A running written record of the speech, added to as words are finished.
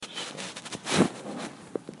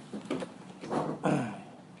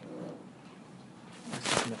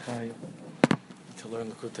Mordechai to learn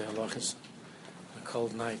the Likutei Halachos on a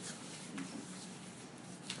cold night.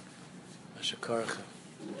 Ashakarcha.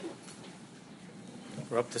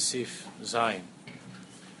 We're up to Sif Zayin.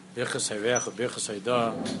 Birchas Hayrech or Birchas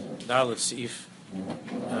Haydah. Dalet Sif.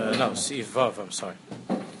 Sif Vav. I'm sorry.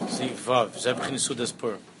 Sif Vav. Zebchin Sudas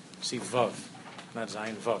Pur. Sif Vav. Not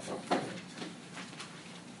Zayin Vav.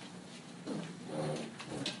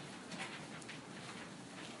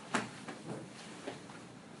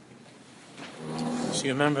 So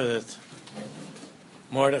you remember that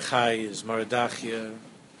Mordechai is Moradachia,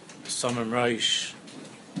 Samim Rosh,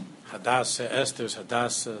 Hadassah, Esther's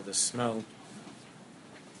Hadassah, the smell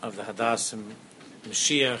of the Hadassim,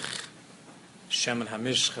 Mashiach, Shemen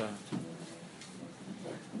HaMishcha.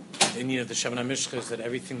 The Indian of the Shemen HaMishcha is that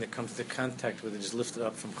everything that comes into contact with it is lifted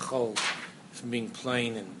up from Chol, from being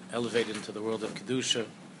plain and elevated into the world of Kedusha. And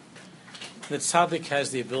that Tzaddik has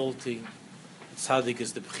the ability. Tzaddik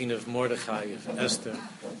is the Bechina of Mordechai, of Esther,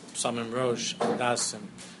 Samim Rosh, Hadassim.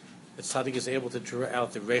 That Tzaddik is able to draw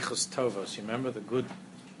out the Reichos Tovos. You remember the good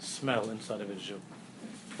smell inside of a Jew.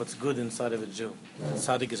 What's good inside of a Jew?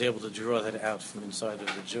 Tzaddik is able to draw that out from inside of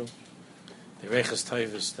the Jew. The Reichos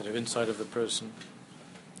Tovos that are inside of the person.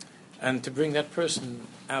 And to bring that person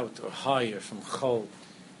out or higher from Chol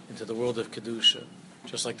into the world of Kedusha.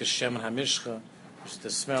 Just like the Shemen HaMishcha, which is the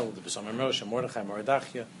smell of the Samim Rosh, Mordechai,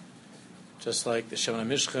 Moradachia. Just like the Shemen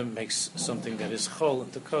HaMishcha makes something that is Chol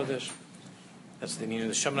into Kodesh. That's the meaning of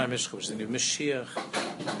the Shemen HaMishcha, which is the new Mashiach,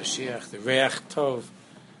 the Reach Tov.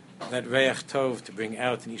 That Reach Tov to bring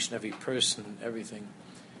out in each and every person, everything.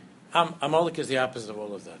 Amalek is the opposite of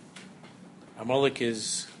all of that. Amalek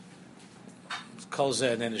is Kol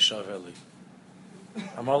Zeh and Enishav Eli.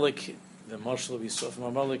 Amalek, the marshal we saw from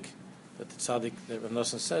Amalek, that the tzaddik, that Rav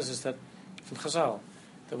Nosson says, is that from Chazal,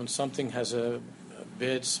 that when something has a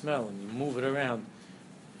bad smell and you move it around,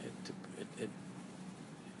 it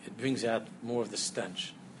brings out more of the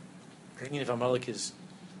stench. The meaning of Amalek is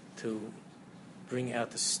to bring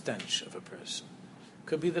out the stench of a person.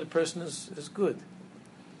 Could be that a person is good,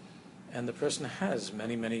 and the person has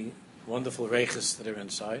many, many wonderful reiches that are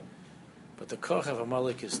inside, but the koch of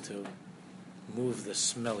Amalek is to move the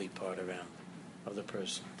smelly part around of the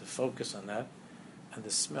person, to focus on that, and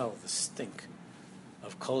the smell, the stink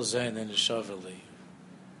of Kol Zeh and Enishav Eli,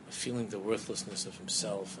 feeling the worthlessness of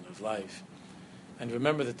himself and of life. And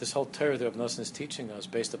remember that this whole Torah that Rav Nosson is teaching us,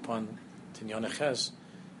 based upon Tinyon Ches,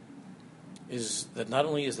 is that not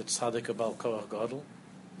only is the tzaddik a Baal Koach Gadol,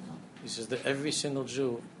 he says that every single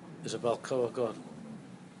Jew is a Baal Koach Gadol.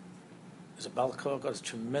 Is a Baal Koach Gadol. It's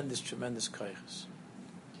tremendous, tremendous koiches.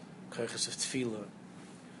 Koiches of tefillah,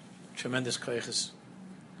 tremendous koiches,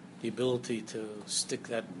 the ability to stick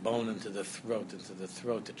that bone into the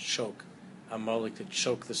throat to choke. Amalek to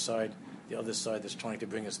choke the other side that's trying to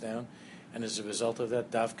bring us down, and as a result of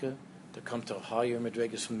that, Davka to come to a higher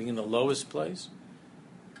madrigas from being in the lowest place,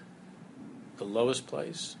 with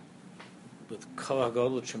koach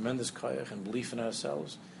gadol, with tremendous koach and belief in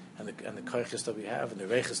ourselves, and the koachas that we have, and the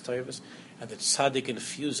reiches tovos, and the tzaddik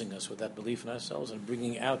infusing us with that belief in ourselves and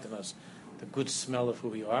bringing out in us the good smell of who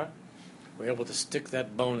we are. We're able to stick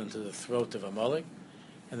that bone into the throat of Amalek.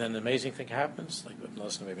 And then the amazing thing happens, like what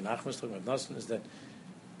Nosson, maybe Nachman is talking about Nosson, is that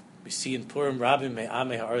we see in Purim, Rabim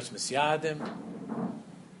me'amei ha'aretz misyadim,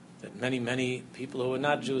 that many, many people who were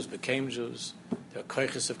not Jews became Jews. There are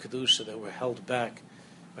koiches of Kedusha that were held back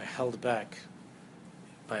by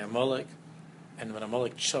Amalek. And when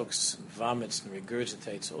Amalek chokes, and vomits, and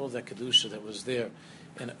regurgitates, all that Kedusha that was there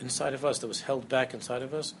inside of us, that was held back inside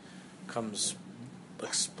of us, comes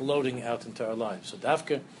exploding out into our lives. So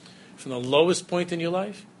Davka, from the lowest point in your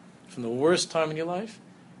life, from the worst time in your life,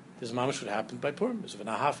 this mamash would happen by Purim. It was a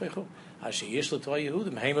v'nahafechu.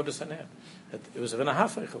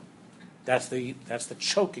 That's the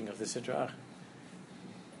choking of the Sitra.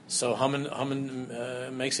 So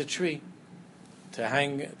Haman makes a tree to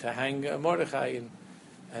hang Mordechai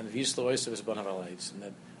and Yislo Oysa was one of our lights, and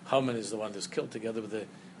that Haman is the one that's killed together with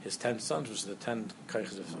his 10 sons, which are the 10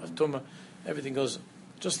 kaiches of Tumah. Everything goes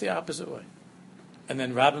just the opposite way. And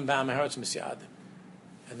then Rabin Ba'am Haaretz Misyadim.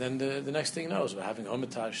 And then the next thing you know is we're having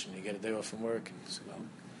Homatash, and you get a day off from work, and you say, well,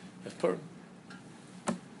 that's Purim.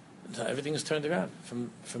 So everything is turned around.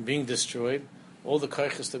 From being destroyed, all the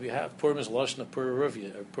koiches that we have. Purim is Lashon of Pura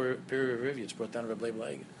Rivya, it's brought down to Rabbi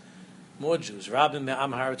Leib. More Jews. Rabin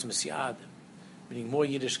Ba'am Haaretz Misyadim. Meaning more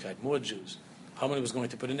Yiddishkeit, more Jews. Haman was going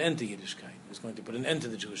to put an end to Yiddishkeit. He was going to put an end to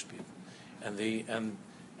the Jewish people. And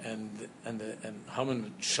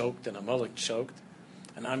Haman choked, and Amalek choked.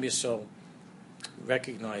 And Am Yisrael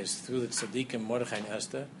recognized through the tzaddikim Mordechai and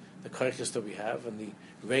Esther the koiches that we have, and the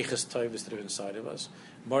reiches toivus that are inside of us.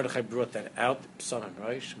 Mordechai brought that out, Psalm and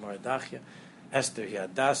Rosh, Moradachia, Esther, he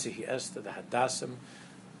Hadassi, he Esther, the Hadassim,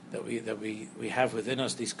 that we have within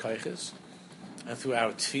us, these koiches, and through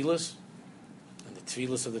our tefillas, and the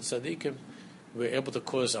tefillas of the tzaddikim, we're able to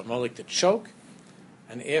cause Amalek to choke,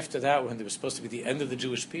 and after that, when there was supposed to be the end of the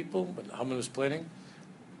Jewish people, when Haman was planning,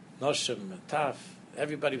 Noshim, Taf,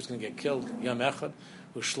 everybody was going to get killed, Yom Echad,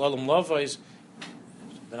 Ushlalom Lavais,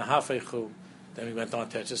 then we went on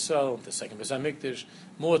to Etzisel, the second Beis HaMikdash,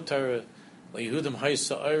 more Torah, LaYehudim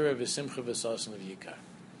Haisa Eira v'Simcha v'Sasan v'Yikar.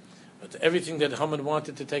 But everything that Haman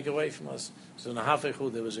wanted to take away from us, so in the Hafeichu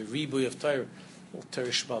there was a ribui of Torah, more Torah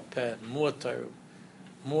Shebal Peh, more Torah,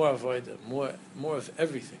 more Avodah, more of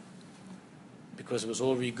everything, because it was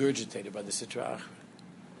all regurgitated by the Sitra Achra.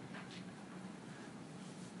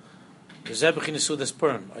 The Zebach Sudas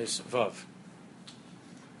Purim, Ais Vav.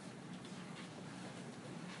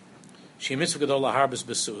 She mitzvah gedola harbis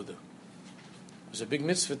besuda. It was a big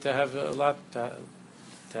mitzvah to have to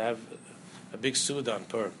have a big suda on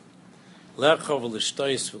Purim. Lechov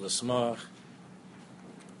l'shtois v'l'smach,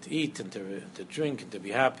 to eat and to drink and to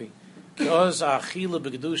be happy. Because achila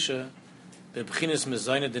begedusha bebchinas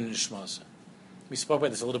mezayna din nishmasa. We spoke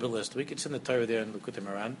about this a little bit last week. It's in the Torah there in Likutei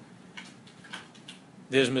Moharan.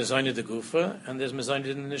 There's mezayna de gufa and there's mezayna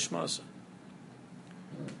din nishmasa.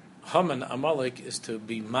 Haman, Amalek, is to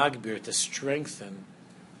be magbir, to strengthen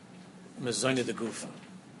mezayna de gufa,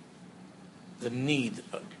 the need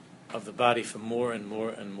of the body for more and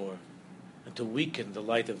more and more, and to weaken the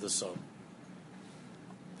light of the soul.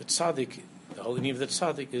 The tzaddik, the holy name of the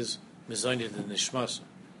tzaddik is mezayna de nishmasa,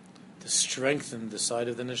 to strengthen the side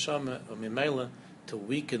of the neshama, or mimela, to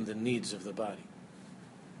weaken the needs of the body.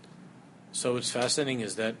 So what's fascinating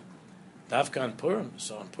is that Dafka on Purim,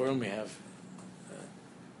 so on Purim we have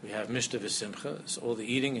Mishta v'Simcha, it's all the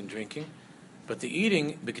eating and drinking. But the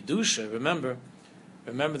eating, b'kedusha, remember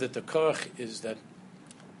that the koach is that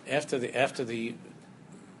after the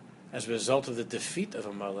as a result of the defeat of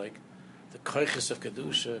Amalek, the koachis of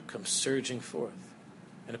kedusha comes surging forth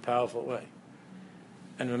in a powerful way.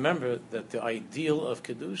 And remember that the ideal of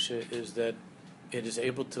kedusha is that it is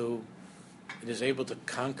able to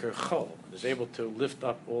conquer chol. It is able to lift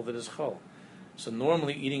up all that is chol. So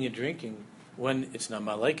normally eating and drinking, when it's not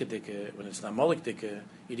malaikadika, when it's not malikdika,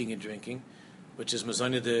 eating and drinking, which is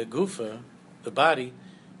mazanya de gufa, the body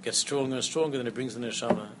gets stronger and stronger, then it brings the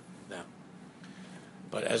neshama down.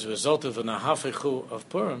 But as a result of an ahafechu of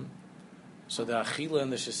Purim, so the achila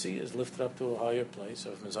and the shasi is lifted up to a higher place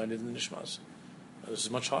of mazanya de nishmas. This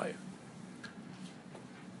is much higher.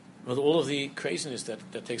 With all of the craziness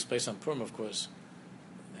that takes place on Purim, of course,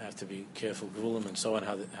 you have to be careful, Gulam and so on,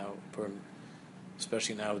 how Purim,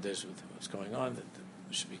 especially nowadays with what's going on, that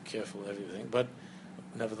we should be careful of everything. But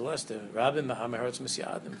nevertheless, the Rabbim Ma'ameretz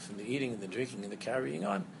Misyadim, from the eating and the drinking and the carrying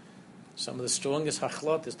on, some of the strongest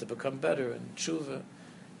hachlot is to become better, and tshuva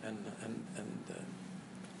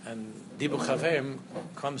and dibuch haveim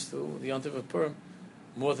comes through the Yontiv of Purim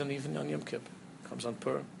more than even on Yom Kippur. It comes on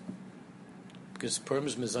Purim. Because Purim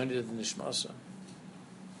is mezayna de nishmasa.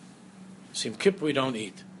 Yom Kippur we don't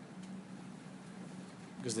eat.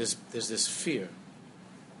 Because there's this fear.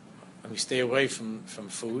 And we stay away from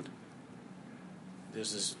food.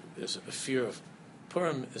 There's a fear of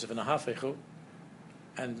Purim is of an ahafechu,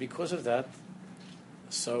 and because of that,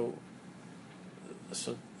 so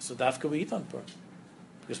dafka we eat on Purim,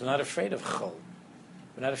 because we're not afraid of chol,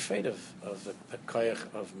 we're not afraid of the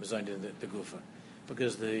koyach of mezayna de gufa,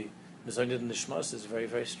 because the mezayna de nishmas is very,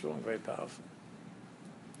 very strong, very powerful.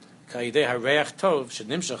 Ka'idei hareach tov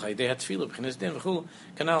shenimshach ka'idei hatfilah b'chinas din v'chul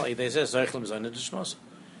kanal idei zeh zoich l'mezayna de nishmas.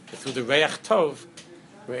 Through the reach tov,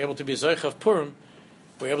 we're able to be zoich of Purim.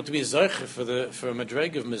 We're able to be zoich for a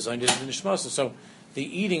madreg of mezayna de nishmasa. So the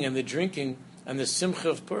eating and the drinking and the simcha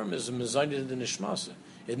of Purim is a mezayna de nishmasa.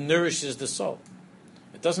 It nourishes the soul.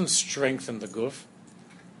 It doesn't strengthen the guf,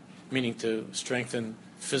 meaning to strengthen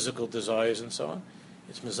physical desires and so on.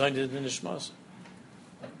 It's mezayna de nishmasa.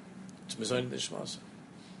 It's mezayna de nishmasa.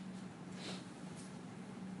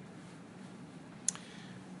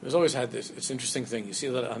 We've always had this. It's an interesting thing. You see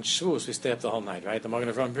that on Shavuos we stay up the whole night, right? The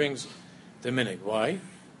Magen Avraham brings the minig. Why?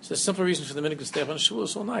 So the simple reason for the minig to stay up on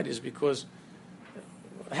Shavuos all night is because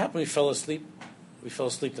what happened? We fell asleep. We fell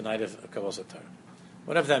asleep the night of Kabbalas Torah.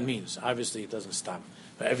 Whatever that means. Obviously, it doesn't stop.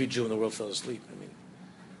 But every Jew in the world fell asleep. I mean,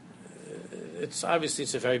 it's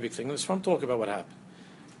a very big thing. Let's from talk about what happened.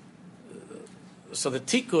 So the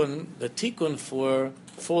tikkun for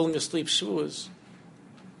falling asleep Shavuos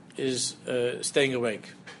is staying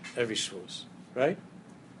awake every Shavuos, right?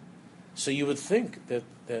 So you would think that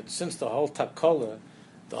since the whole Takala,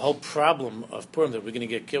 the whole problem of Purim that we were going to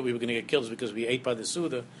get killed is because we ate by the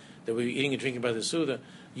Suda, that we were eating and drinking by the Suda.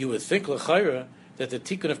 You would think, l'chayra, that the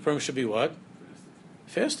tikkun of Purim should be what?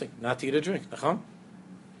 Fasting, not to eat or drink.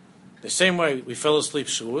 The same way we fell asleep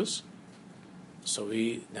Shavuos, so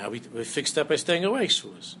we fixed that by staying awake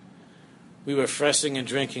Shavuos. We were fressing and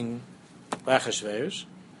drinking Lachashverosh.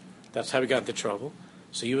 That's how we got into trouble.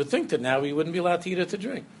 So you would think that now we wouldn't be allowed to eat or to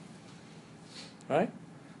drink. Right?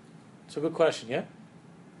 It's a good question, yeah?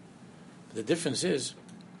 But the difference is,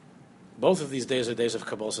 both of these days are days of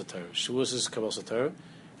Kabbalah Satorah. Shavuos is Kabbalah Satorah,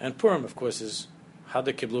 and Purim, of course, is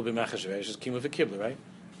Hada Kiblu B'Machashverosh, is Kimu V'Kiblu, right?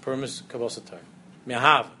 Purim is Kabbalah Satorah.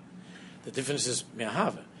 Me'ahava. The difference is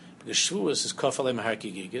Me'ahava. Because Shavuos is Kafalei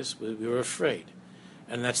Maharki Gigas, we were afraid.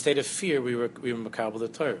 And in that state of fear, we were Makabal the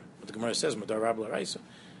Torah. What the Gemara says, Madar Rabba L'Raisa.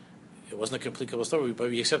 It wasn't a complete Kabbalah Satorah, but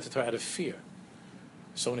we accepted the Torah out of fear.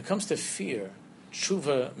 So when it comes to fear,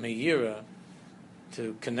 Tshuva Me'ira,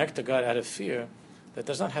 to connect to God out of fear, that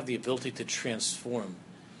does not have the ability to transform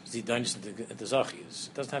Zidainis into Zachiyas.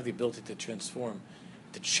 It doesn't have the ability to transform,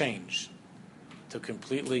 to change, to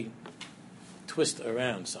completely twist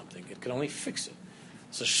around something. It can only fix it.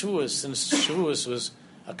 So Shavuos, since Shavuos was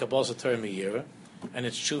a Kabbalah Satorah Me'ira, and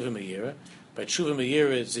it's Tshuva Me'ira, by Tshuva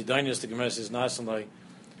Me'ira, it's Zidainis, the Gemara says,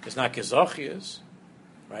 it's not Gezachiyas,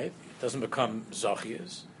 right? It doesn't become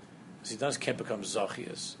Zachiyas. Zidainis can't become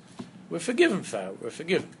Zachiyas. We're forgiven, we're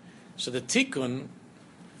forgiven. So the tikkun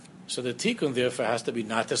therefore has to be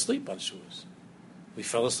not to sleep on Shavuos. We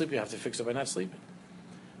fell asleep, you have to fix it by not sleeping.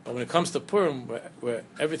 But when it comes to Purim, where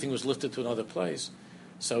everything was lifted to another place,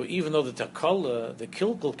 so even though the takala, the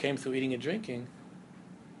kilkul came through eating and drinking,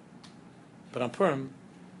 but on Purim,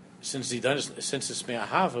 since it's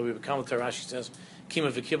me'ahava, we become what Rashi says,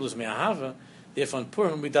 kima v'kiblu is me'ahava, therefore on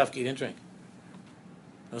Purim we dafka eat and drink.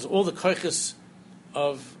 Because all the koiches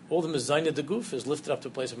of all the mezayna de guf is lifted up to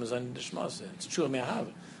a place of mezayna de shmasa. It's true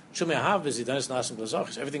me'ahava. True me'ahava is yidanis nasim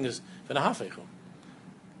glazachis. Everything is v'nahafeichum.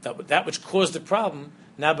 That which caused the problem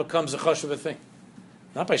now becomes a chosh of a thing.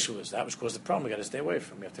 Not by Shavuos. That which caused the problem we got to stay away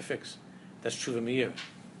from. We have to fix. That's tshuva me'ira.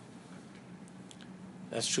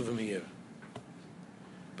 That's tshuva me'ira.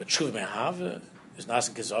 But tshuva me'ahava is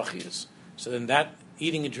nasim glazachis. So then that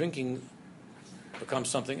eating and drinking becomes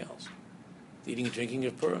something else. The eating and drinking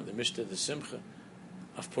of Purim, the Mishnah, the Simcha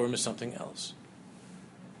of Purim is something else.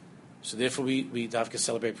 So therefore we dafka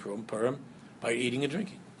celebrate Purim by eating and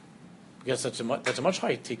drinking. Because that's a much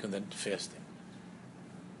higher tikkun than fasting.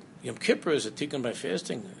 Yom Kippur is a tikkun by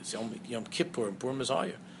fasting. It's Yom Kippur and Purim is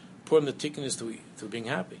higher. Purim, the tikkun is to being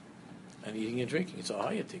happy. And eating and drinking, it's a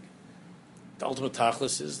higher tikkun. The ultimate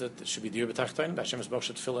tachlis is that it should be dir b'tachtonim. Hashem Yisbarach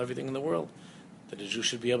should fill everything in the world. That a Jew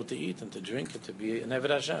should be able to eat and to drink and to be an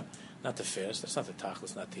Eved Hashem. Not to fast. That's not the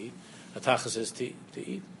tachlis, not to eat. The tachlis is to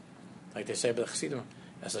eat. Like they say about the Chassidim,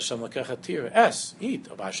 Es Hashem Lekecha Tira. Es, eat.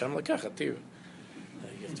 Or Hashem Lekecha Tira.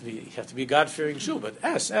 You have to be a God-fearing Jew, but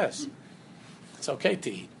es. It's okay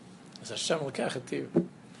to eat. Es Hashem Lekecha Tira.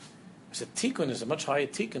 So tikkun is a much higher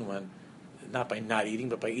tikkun when, not by not eating,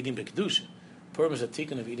 but by eating b'kedusha. Purim is a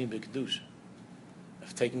tikkun of eating b'kedusha.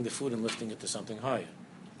 Of taking the food and lifting it to something higher.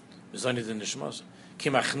 Mezayinid in the Shemasa.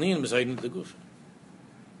 Kimachnin mezayinid the guf.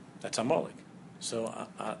 That's Amalek. So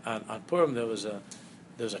on Purim there was a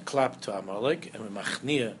clap to Amalek, and we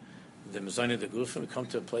machnia the mezayinid the guf, and we come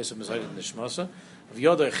to a place of mezayinid in the Shemasa. Of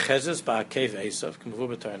Yoder Chezes ba'akev Esav,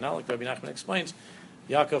 K'mavur b'Taranalik, Rabbi Nachman explains,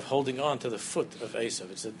 Yaakov holding on to the foot of Esav.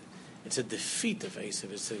 It's a defeat of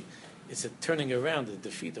Esav. It's a turning around the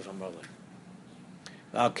defeat of Amalek.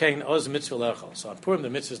 Al-Kain oz mitzvah lechal. So on Purim the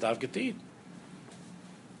mitzvah is davka to eat.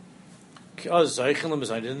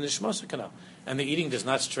 And the eating does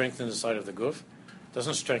not strengthen the side of the guf,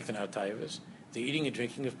 doesn't strengthen our taivas. The eating and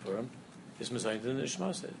drinking of Purim is mezayid in the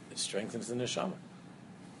neshama. It strengthens the neshama.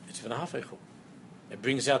 It's v'nahafeichu. It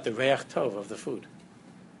brings out the reach tov of the food.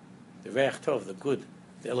 The reach tov, the good,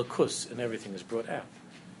 the elokus, and everything is brought out.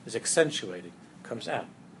 Is accentuated, comes out.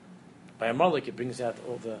 By Amalek, it brings out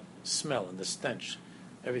all the smell and the stench,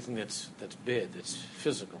 everything that's bad, that's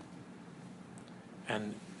physical.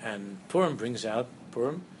 And Purim brings out the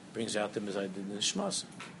mezayid in the neshama.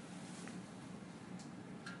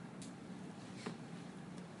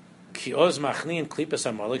 Ki oz machni klipas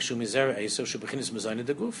Amalek shu mizer Esav shu bechinis mezayid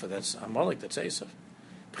the gufa. That's Amalek. That's Esav.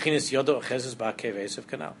 Bechinis yodo chezes ba'akev Esav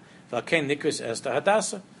kanal. V'alkein nikris Esther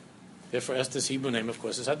Hadassah. Therefore, Esther's Hebrew name, of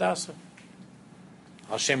course, is Hadassah.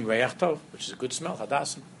 Al Shem Reach Tov, which is a good smell.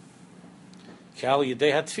 Hadassah. Ki al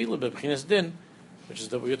yidei hatfilah bechinis din, which is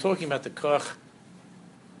what you're talking about. The koch,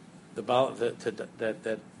 the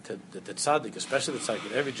tzaddik, especially the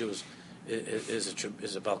tzaddik. Every Jew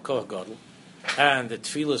is a bal koch gadol. And the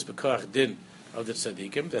tefillah is b'koach din, of the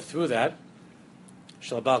tzaddikim, that through that,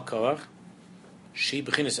 Shalbal Koach, she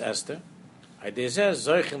beginnes Esther, Aidezeh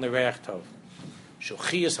Zoichin L'Reach Tov,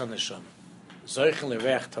 Shuchiyas HaNeshama, Zoichin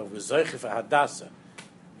L'Reach Tov, Zoichin for Hadassah,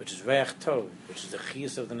 which is Reach Tov, which is the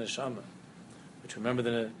Chiyas of the Neshama, which remember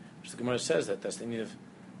which the Gemara says that's the meaning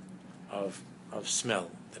of smell.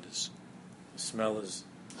 That is, the smell is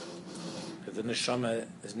that the Neshama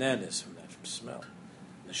is nanis from that, from smell.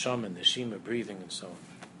 Neshama, Neshima, breathing, and so on.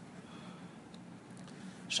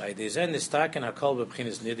 Shaidezen nistaken hakol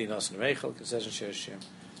b'bchinis nidi nos nreichel k'says in Shir Shim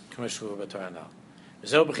k'meshvu b'Torah now.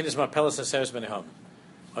 Zeh b'chinis marpelas aseres b'neham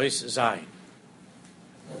ois zayin.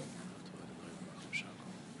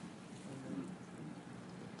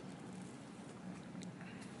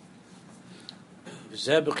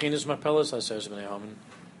 Zeh b'chinis marpelas aseres b'neham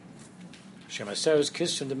Shem aseres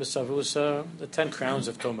kishim de misavusa, the 10 crowns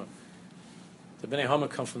of Tumah. The Bnei Hama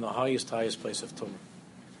come from the highest place of Tumah.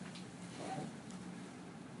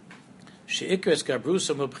 Sheikres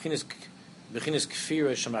gabrusa b'chinis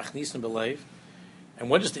kfira shemachnisn b'leiv, and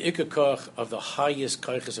what is the ikar koch of the highest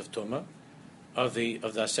koches of Tumah, of the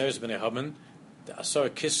Aseres Bnei Haman, the Asar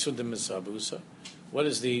Kisun de Misabusa? What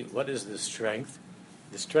is the strength?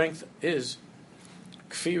 The strength is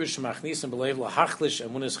kfira shemachnisn b'leiv lahachlish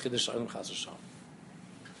emunas chidush olam chas v'shalom.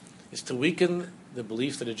 Is to weaken the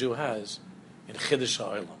belief that a Jew has in chidush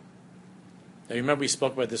ha'olam. Now, you remember we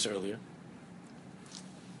spoke about this earlier.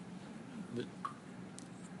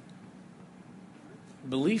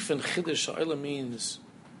 Belief in Chiddush Ha'olam means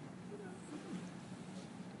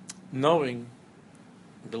knowing,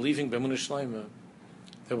 believing b'emunah shleima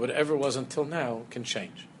that whatever was until now can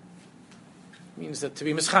change. It means that to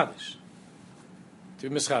be mischadish. To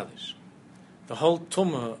be mischadish. The whole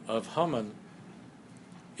tumah of Haman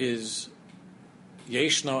is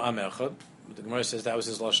Yeshno Am Echad. The Gemara says that was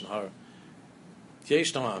his lashon hara.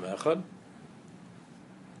 Yeshno Am Echad.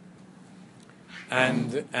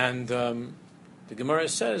 And the Gemara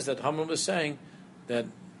says that Haman was saying that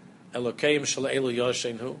Elokeim Shel Elu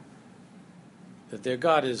Yoshenhu, that their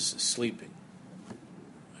God is sleeping.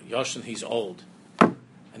 Yoshen, he's old,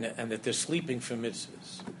 and that they're sleeping for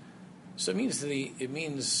mitzvahs. So it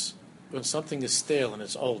means when something is stale and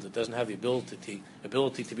it's old, it doesn't have the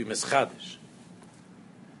ability to be mischadish.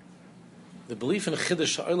 The belief in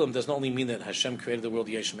Chiddush Ha'olam doesn't only mean that Hashem created the world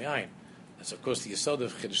Yesh Me'ayin. That's of course the yesod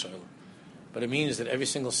of Chiddush Ha'olam. But it means that every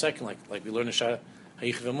single second, like we learn in Hayichv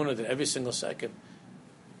Emunah, that every single second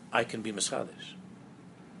I can be mischadish.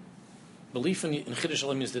 Belief in Chiddush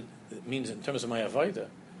Ha'olam means in terms of my avodah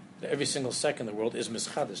that every single second the world is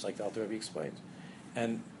mischadish, like the Alter Rebbe explains,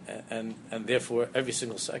 and therefore every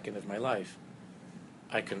single second of my life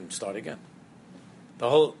I can start again. The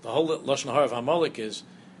whole lashon hara of Amalek is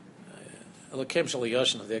Elokeim Shel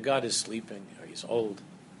Yoshen, their God is sleeping, or he's old,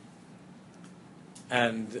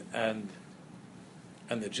 and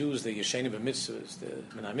the Jews, the Yeshenim b'mitzvahs, the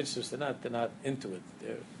Menah mitzvahs, they're not into it.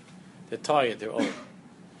 They're tired. They're old.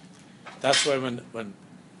 That's why when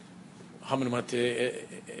Haman went to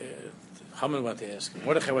ask,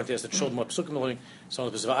 Mordechai went to ask the children what psukim learning. So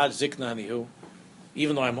it was Va'ad Zikna Anihu.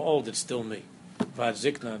 Even though I'm old, it's still me. Va'ad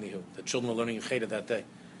Zikna Anihu. The children were learning in Cheder that day.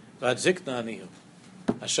 Va'ad Zikna Anihu.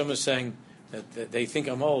 Hashem is saying that they think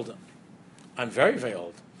I'm old. I'm very, very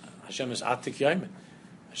old. Hashem is Atik Yaimin.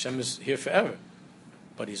 Hashem is here forever.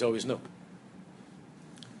 But he's always new.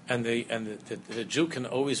 And the Jew can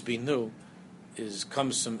always be new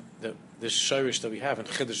comes from this shirish that we have in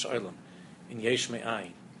Chiddush Ha'olam, in Yesh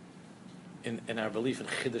Me'ayin, in our belief in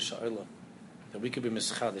Chiddush Ha'olam, that we could be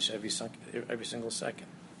mischadish every single second.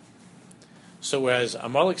 So whereas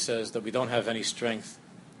Amalek says that we don't have any strength,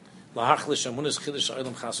 lahachlish amunas Chiddush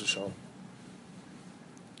Ha'olam chas v'shalom,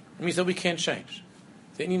 it means that we can't change.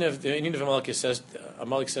 The Indian of Amalek says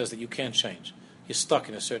that you can't change. You're stuck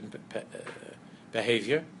in a certain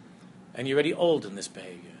behavior, and you're already old in this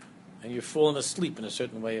behavior, and you're falling asleep in a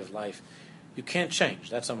certain way of life. You can't change.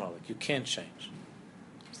 That's Amalek. You can't change.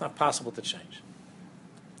 It's not possible to change.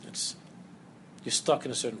 You're stuck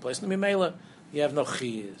in a certain place. And Mimela, you have no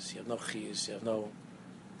chiyas.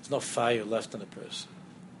 There's no fire left in a person.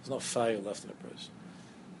 There's no fire left in a person.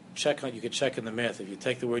 You could check in the math. If you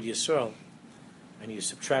take the word Yisrael and you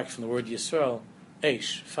subtract from the word Yisrael,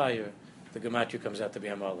 Eish, fire, the gematria comes out to be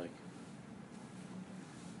Amalek.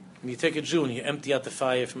 When you take a Jew and you empty out the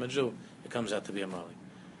fire from a Jew, it comes out to be Amalek.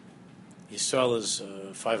 Yisrael is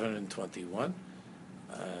 521.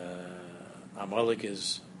 Amalek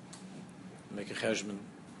is, make a cheshbon,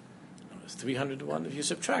 it's 301. If you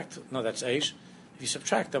subtract, no, that's Eish. If you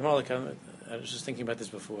subtract Amalek, I was just thinking about this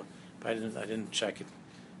before, but I didn't check it.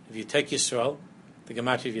 If you take Yisrael, the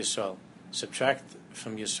gematria of Yisrael, subtract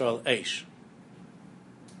from Yisrael Eish,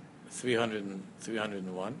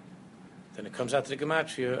 301. Then it comes out to the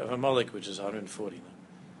gematria of Amalek, which is 140.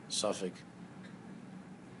 Suffolk.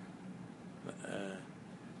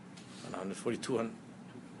 140, 200.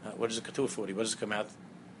 What does it 240? What does it come out?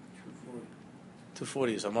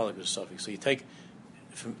 240 is Amalek with Suffolk. So you take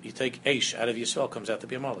Aish out of Yisrael, comes out to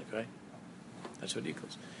be Amalek, right? That's what it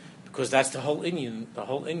equals. Because that's the whole Indian. The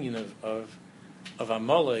whole Indian of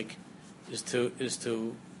Amalek is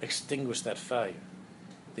to extinguish that fire.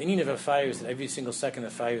 The Indian of a fire is that every single second the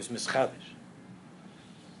fire is mischadish.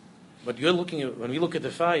 But you're looking at, when we look at the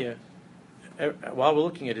fire, while we're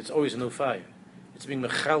looking at it, it's always a new fire. It's being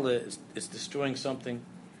mechala, it's destroying something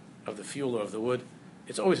of the fuel or of the wood.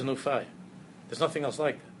 It's always a new fire. There's nothing else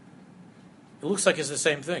like that. It looks like it's the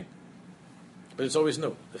same thing, but it's always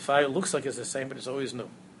new. The fire looks like it's the same, but it's always new.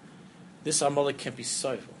 This Amalek can't be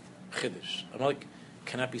soivel, chiddush. Amalek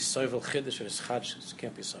cannot be soivel, chiddush, or it's chadshus. It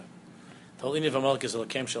can't be soivel. The whole Indian of Amalek is a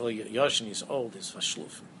lakem shal yashin. He's old. He's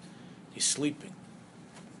vashlufen. He's sleeping.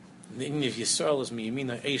 The Indian of Yisrael is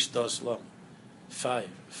miyamina eish das lam. Fire.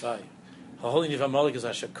 The whole Indian of Amalek is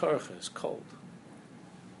ashakarcha. It's cold.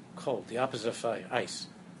 The opposite of fire. Ice.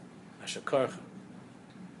 Ashakarcha.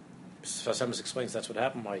 Fasamus explains that's what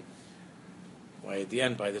happened. Why at the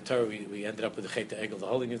end, by the Torah, we ended up with the Chet Egel. The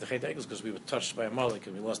whole Indian of the Chet Egel is because we were touched by Amalek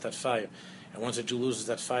and we lost that fire. And once a Jew loses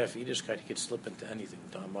that fire for Yiddishkeit, he could slip into anything,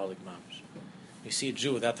 to Amalek mamish. You see a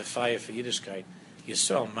Jew without the fire for Yiddishkeit,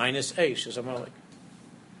 Yisrael minus Eish is Amalek.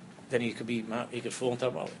 Then he could fall into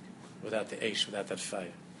Amalek without the Eish, without that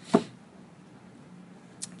fire.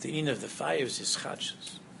 The end of the fire is his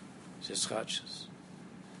chadshus.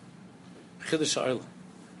 Chiddush ha'olam.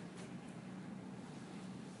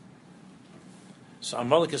 So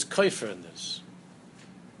Amalek is kaifer in this.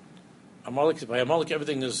 By Amalek,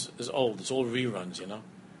 everything is old. It's all reruns, you know.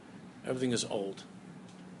 Everything is old.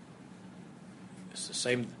 It's the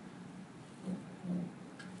same.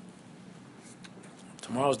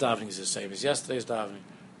 Tomorrow's davening is the same as yesterday's davening.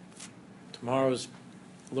 Tomorrow's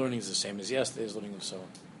learning is the same as yesterday's learning, and so on.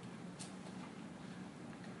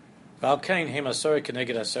 Balkain hem asor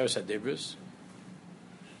keneged asor sadibrus.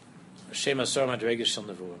 Shem asor madreges shel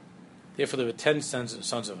nevuah. Therefore, there were 10 sons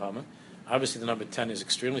of Haman. Obviously, the number 10 is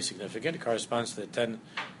extremely significant. It corresponds to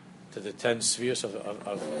the 10 spheres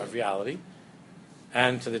of reality,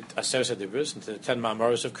 and to the Aser Sadibros, and to the 10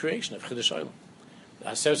 Ma'amaros of creation, of Chiddush Ha'olam. The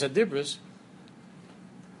Aser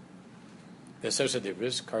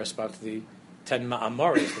Sadibros correspond to the 10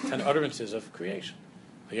 Ma'amaros, the 10 utterances of creation.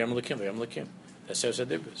 Vayam Lekim. The Aser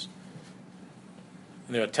Sadibros.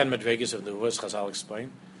 And there are 10 Madregas of Nevuah, as Chazal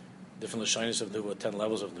explained. Different Lashonos of Nevuah, 10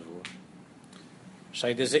 levels of Nevuah. The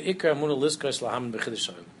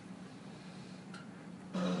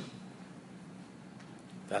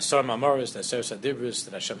Asar Ma'amaros, the Asar Sadibros,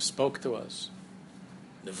 that Hashem spoke to us.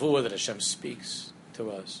 Nevuah, that Hashem speaks to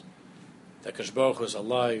us. That Kadosh Baruch Hu is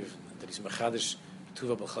alive, that He's Mechadish,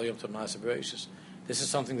 Tuva B'chal Yom Tov Ma'aseh Bereishis. This is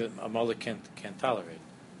something that Amalek can't tolerate.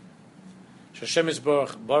 Hashem is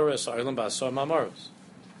Baruch Baras Ha'olam Ba'asar Ma'amaros.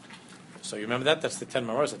 So you remember that? That's the 10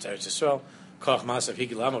 Ma'amaros. That's Eretz Yisrael. Koch Ma'asav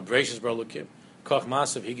Higilama, Bereishis Baruch. Koch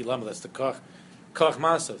Masav Higilama, that's the Koch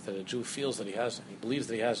Masav, that a Jew feels that he has, he believes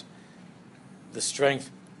that he has the strength.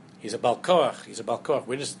 He's a Bal Koch.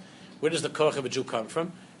 Where does the Koch of a Jew come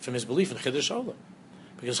from? From his belief in Chiddush Ha'olam.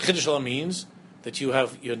 Because Chiddush Ha'olam means that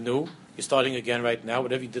you're new, you're starting again right now,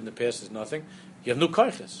 whatever you did in the past is nothing. You have new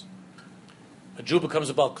Koches. A Jew becomes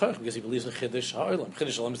a Bal Koch because he believes in Chiddush Ha'olam.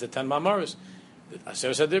 Chiddush Ha'olam is the 10 Ma'amaros, the Aser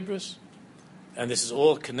Sadibros. And this is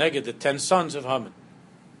all connected, the 10 sons of Haman.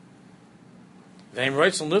 And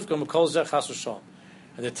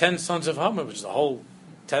the 10 sons of Haman, which is the whole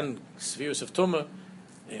 10 spheres of Tumah,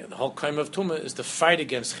 the whole kaim of Tumah, is the fight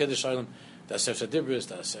against Chiddush Ha'olam, the Aser Sadibros,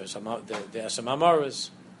 the Aser Ma'amaros,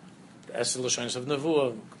 the Aser Lashonos of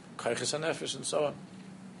Nevuah, Kaiches HaNefesh, and so on.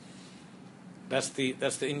 That's the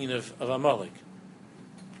Indian of Amalek.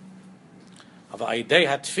 Of Aidei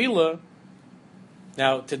HaTfilah,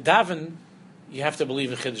 now to daven, you have to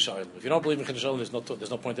believe in Chiddush Ha'olam. If you don't believe in Chiddush Ha'olam,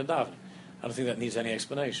 there's no point in davening. I don't think that needs any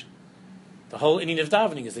explanation. The whole Indian of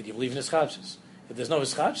davening is that you believe in Hischadshus. If there's no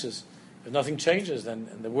Hischadshus, if nothing changes, then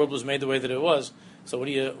and the world was made the way that it was. So what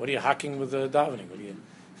are you hacking with the davening? What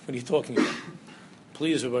are you talking about?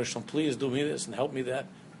 Please, Rebbe Shalom, please do me this and help me that.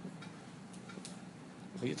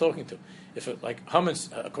 What are you talking to? If it, like Haman,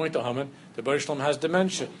 according to Haman, the Rebbe Shalom has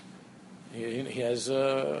dementia. He has.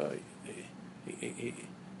 He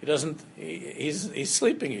doesn't. He's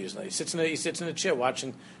sleeping usually. He sits in a chair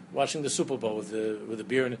watching the Super Bowl with the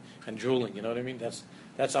beer and drooling. You know what I mean?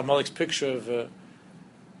 That's Amalek's picture of the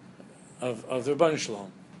Rebbeinu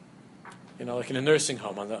Shalom. like in a nursing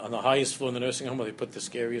home, on the highest floor in the nursing home, where they put the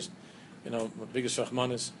scariest, biggest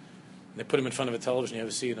Rahmanis, and they put them in front of a television. You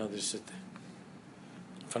ever see, they sit there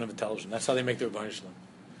in front of a television. That's how they make their Rebbeinu Shalom.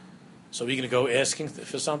 So we're going to go asking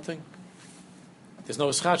for something? There's no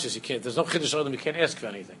eschachas. You can't. There's no chiddush olam. You can't ask for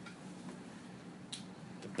anything.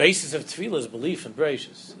 The basis of tefillah is belief in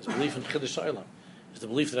Bereishis. It's belief in chiddush olam. It's the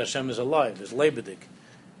belief that Hashem is alive. There's lebedik,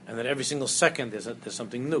 and that every single second there's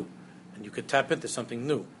something new, and you could tap into something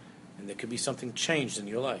new, and there could be something changed in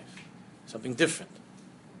your life, something different.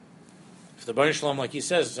 If the Rebbeinu Shalom, like he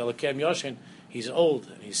says, Elokeim Yoshin, he's old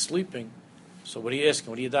and he's sleeping. So what are you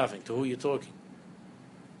asking? What are you davening? To who are you talking?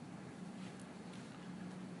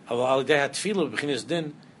 The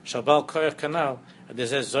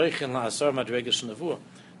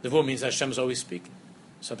Nevuah means Hashem is always speaking.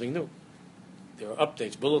 Something new. There are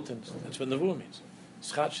updates, bulletins. That's what Nevuah means.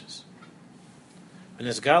 Schachas. And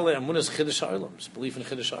it's Gale Amunas Chiddush HaOlam. It's belief in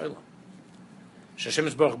Chiddush HaOlam. Hashem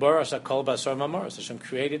is Baruch Baras HaKol Basar Mamaros. Hashem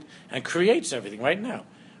created and creates everything right now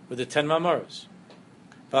with the 10 Mamaros.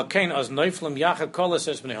 So that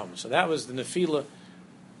was the Nefila.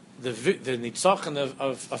 The Nitzachon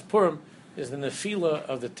of Purim is the Nefila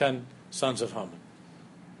of the 10 sons of Haman.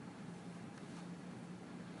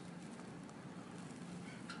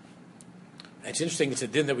 It's interesting, it's a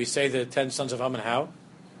din that we say the 10 sons of Haman how?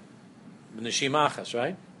 Neshima Achas,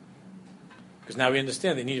 right? Because now we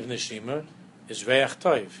understand the need of Neshima is Reach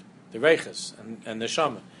Toiv, the Reichas, and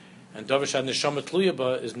Neshama. And Dovashad Neshama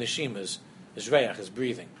Tluyaba is Neshima, is Reach, is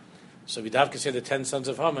breathing. So we have to say the 10 sons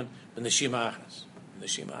of Haman, the Neshima Achas.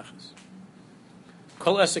 Neshima Achas.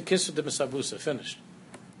 Kol Esa Kisu de Mesabusa,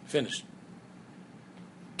 finished.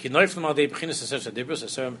 Ki Neuflam Al Dei Bechinas Aser Sadibrus,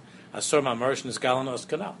 Asor Mamarish, Nizgalan Os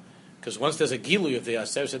Kanal. Because once there's a Gilu of the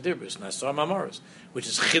Aser Sadibrus, and Asor Mamarish, which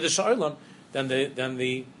is Chiddush HaOlam, then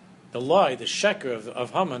the lie, the sheker of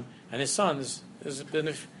Haman and his sons is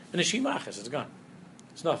Neshima Achas. It's gone.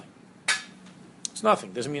 It's nothing. It's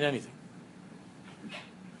nothing. Doesn't mean anything.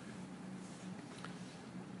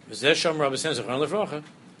 Therefore,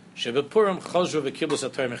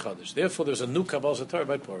 there's a new Kabbalah Satorah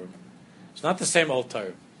by Purim. It's not the same old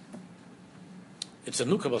Torah. It's a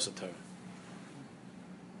new Kabbalah Satorah.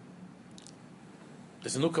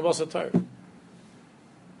 There's a new Kabbalah Satorah.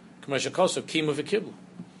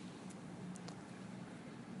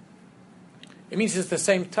 It means it's the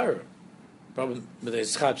same Torah. Problem with the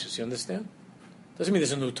Eschachas, you understand? Doesn't mean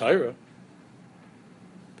there's a new Torah.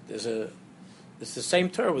 It's the same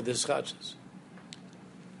Torah with the Eschachas.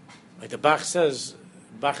 Like the Bach says,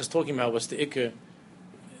 Bach is talking about what's the Iker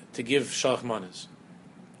to give Shalach Manas.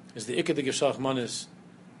 Is the Iker to give Shalach Manas,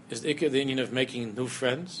 is the Iker the union of making new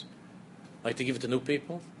friends? Like to give it to new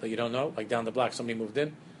people that you don't know? Like down the block, somebody moved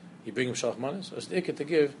in, you bring him Shalach Manas? Or is the Iker to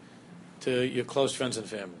give to your close friends and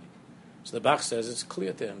family? So the Bach says it's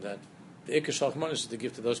clear to him that the Iker Shalach Manas is to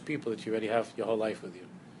give to those people that you already have your whole life with you,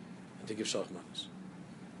 and to give Shalach Manas.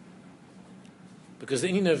 Because the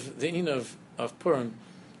inyan of Purim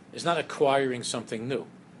is not acquiring something new.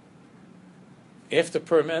 After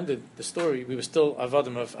Purim ended the story, we were still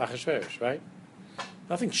Avadim of Achashverosh, right?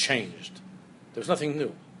 Nothing changed. There was nothing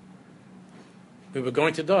new. We were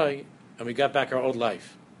going to die, and we got back our old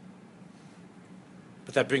life.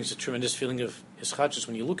 But that brings a tremendous feeling of Ischachus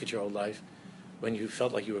when you look at your old life, when you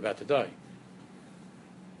felt like you were about to die.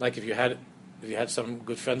 Like if you had some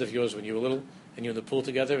good friend of yours when you were little, and you're in the pool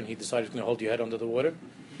together, and he decided he's going to hold your head under the water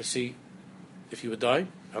to see if you would die.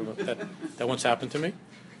 I don't know, that once happened to me.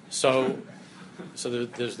 So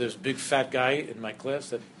there's this big fat guy in my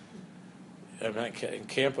class that in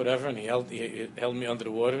camp, whatever, and he held me under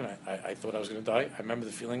the water, and I thought I was going to die. I remember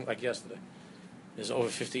the feeling like yesterday. It was over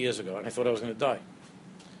 50 years ago, and I thought I was going to die.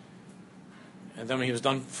 And then when he was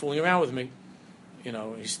done fooling around with me,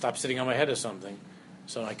 he stopped sitting on my head or something.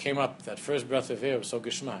 So I came up. That first breath of air was so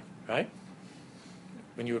geschmack, right?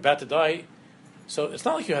 When you were about to die, so it's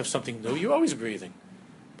not like you have something new. You're always breathing,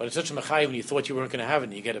 but it's such a mechai when you thought you weren't going to have it,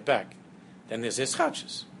 and you get it back. Then there's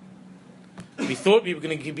Eschachas. We thought we were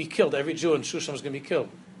going to be killed. Every Jew in Shushan was going to be killed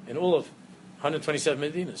in all of 127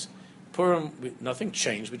 Medinas. Purim, nothing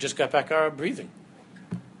changed. We just got back our breathing.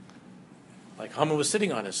 Like Haman was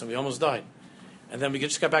sitting on us, and we almost died. And then we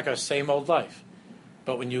just got back our same old life.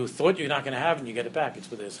 But when you thought you're not going to have it, and you get it back,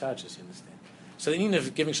 it's with the Eschachas, you understand? So the meaning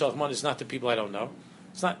of giving Shalach Manas is not to people I don't know.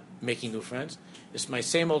 It's not making new friends. It's my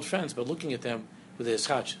same old friends, but looking at them with the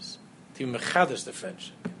Eschachas. To be mechadish the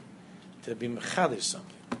friendship. To be mechadish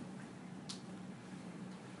something.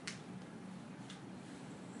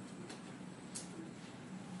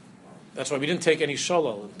 That's why we didn't take any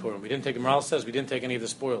sholol in Purim. We didn't take, the Maral says, we didn't take any of the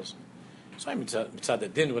spoils. So I mitzad the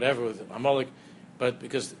din, whatever, with Amalek. But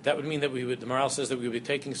because that would mean that we would, the morale says that we would be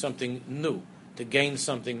taking something new, to gain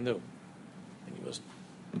something new. And he wasn't.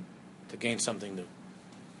 To gain something new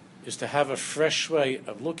is to have a fresh way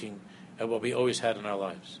of looking at what we always had in our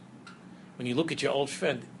lives. When you look at your old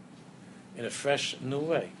friend in a fresh, new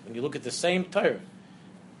way, when you look at the same Torah,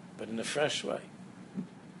 but in a fresh way,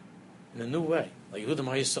 in a new way, like Yehudim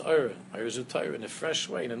HaYisrael, Ayuzu Torah, in a fresh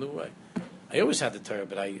way, in a new way. I always had the Torah,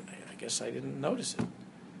 but I guess I didn't notice it.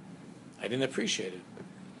 I didn't appreciate it.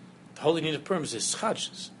 The holy need of Purim is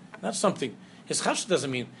hischadshus, not something. Hischadshus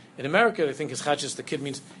doesn't mean, in America they think hischadshus, the kid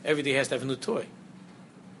means every day he has to have a new toy.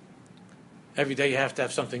 Every day you have to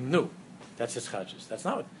have something new. That's hischadshus. That's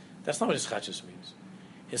not what hischadshus means.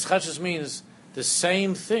 Hischadshus means the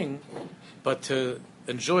same thing, but to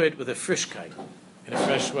enjoy it with a frischkeit, in a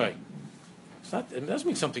fresh way. It doesn't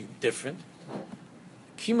mean something different.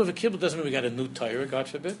 Kima v'kibbutz doesn't mean we got a new Torah, God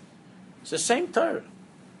forbid. It's the same Torah.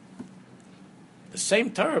 The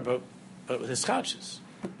same Torah, but with hischadshus.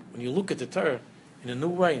 When you look at the Torah in a new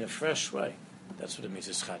way, in a fresh way, that's what it means,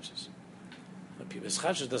 hischadshus.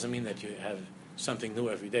 Hischadshus doesn't mean that you have something new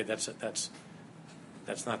every day. That's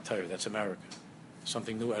not Torah. That's America.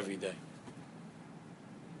 Something new every day.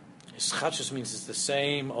 Hischadshus means it's the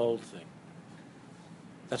same old thing.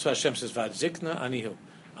 That's why Hashem says, "Vadzikna anihu."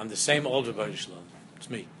 I'm the same old Rebbeinu Shalom. It's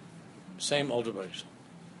me. Same old Rebbeinu Shalom.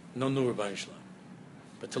 No new Rebbeinu Shalom.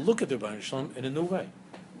 But to look at the Rebbeinu Shalom in a new way.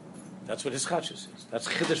 That's what hischadshus is. That's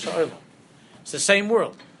Chiddush HaOlam. It's the same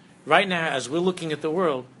world. Right now, as we're looking at the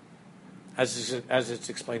world, as it's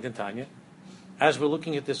explained in Tanya, as we're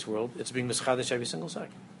looking at this world, it's being mischadish every single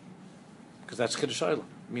second. Because that's Chiddush HaOlam.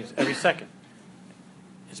 It means every second.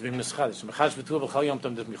 It's being mischadish. Mechadesh b'tuah b'chal yom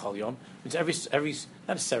tam b'chal yom means every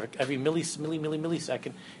not a second, every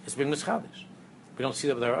millisecond it's being mischadish. We don't see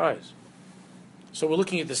that with our eyes. So we're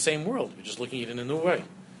looking at the same world. We're just looking at it in a new way.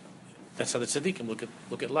 That's how the tzaddikim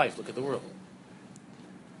look at life, look at the world.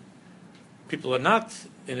 People are not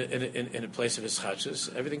in a place of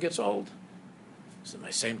hischadshus. Everything gets old. So my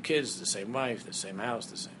same kids, the same wife, the same house,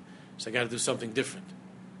 the same. So I got to do something different.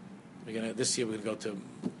 This year we're going to go to,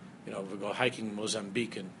 we're going hiking in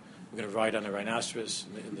Mozambique, and we're going to ride on a rhinoceros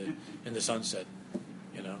in the sunset.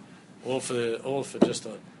 All for just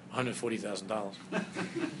 $140,000,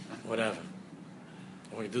 whatever.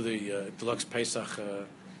 We're going to do the deluxe Pesach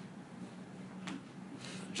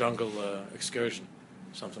jungle excursion,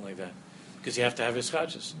 something like that, because you have to have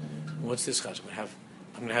hischadshus. What's this hischadshus?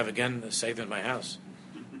 I'm going to have again a seder in my house.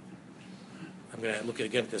 I'm going to look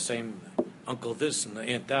again at the same uncle this and the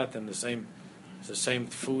aunt that, and the same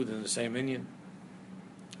food and the same Indian,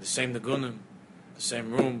 the same nagunim, the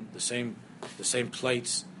same room, the same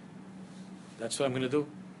plates. That's what I'm going to do.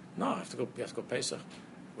 No, I have to go Pesach,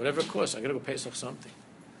 whatever it costs. I got to go Pesach something.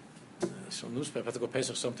 Some newspaper. I have to go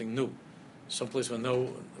Pesach something new, someplace where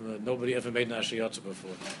nobody ever made an ashiyatza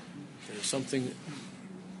before. There's something,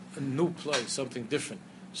 a new place, something different.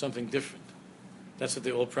 That's what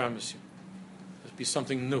they all promise you. There'll be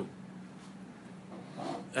something new.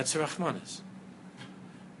 That's Rachmanis.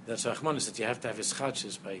 That's Rachmanis, that you have to have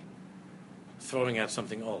hischadshus by throwing out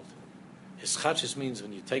something old. Hischadshus means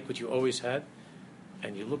when you take what you always had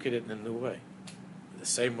and you look at it in a new way. The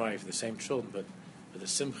same wife, the same children, but with a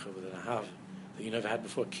simcha, with an ahav that you never had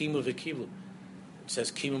before. Kimu v'kiblu. It says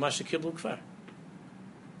kimu masha kiblu kvar.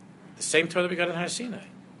 The same Torah that we got in Har Sinai,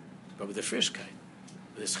 but with the frischkeit,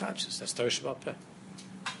 with hischadshus. That's Torah Shabbat Peh.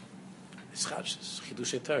 Hischadshus,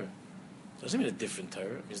 chidush Torah. Doesn't mean a different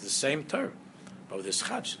Torah. It means the same Torah, but with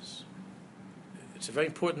hischadshus. It's a very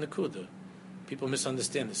important nekuda. People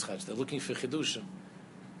misunderstand hischadshus. They're looking for chidushim,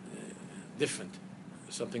 different,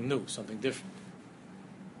 something new, something different.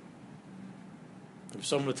 If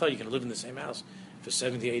someone will tell you, you can live in the same house for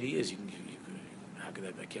 70, 80 years, how could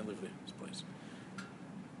I can't live in this place.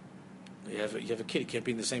 You have a kid, he can't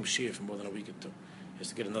be in the same shiur for more than a week or two. He has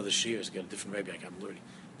to get another shiur, he has to get a different rabbi. I'm learning.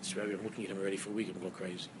 This rabbi, I'm looking at him already for a week, I'm going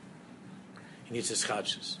crazy. He needs his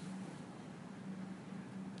chadshus.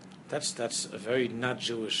 That's a very not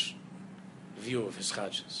Jewish view of his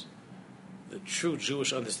chadshus. The true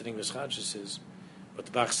Jewish understanding of his chadshus is what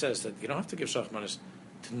the Bach says, that you don't have to give shachmanis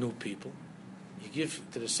to new people. You give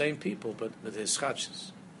to the same people, but with his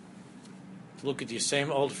chadshus. To look at your same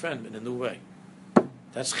old friend in a new way.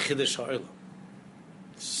 That's Chiddush HaOlam.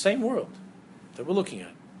 It's the same world that we're looking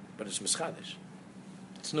at, but it's mischadish.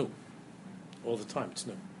 It's new. All the time, it's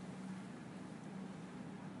new.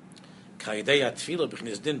 Ka'idei atfila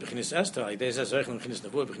b'chinis din, b'chinis Esther, ka'idei zeh zoichen b'chinis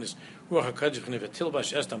nevuah, b'chinis Ruach HaKodesh, b'chinis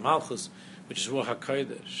v'tilbash Esther Malchus, which is Ruach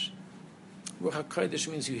HaKodesh. Ruach HaKodesh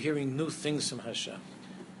means you're hearing new things from Hashem.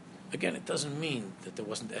 Again, it doesn't mean that there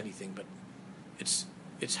wasn't anything, but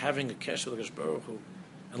it's having a kesh with the Baruch Hu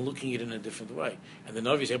and looking at it in a different way. And the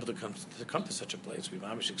Navi is able to come to such a place. We've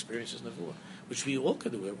Amish experiences Nevuah, which we all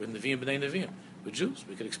could do. We're Nevi'im b'nei Nevi'im. We're Jews.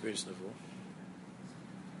 We could experience Nevuah.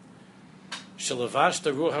 Shalavash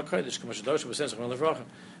the Ruach HaKodesh, K'mo Shadosh B'Sens Ch'mon Levrachim,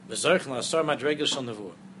 V'zorch L'asar Madregel Shal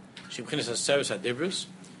Nevuah. She b'chinas HaSeres HaDibrus,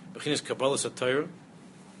 b'chinas Kabbalas HaTorah,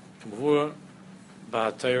 K'mvur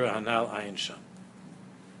B'HaTorah Hanal Ayin Sham.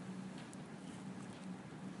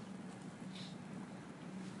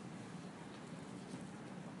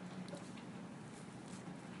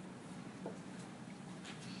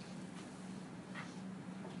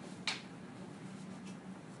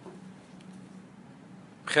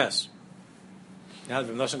 Ches. Now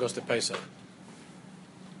the Nosson goes to Pesach.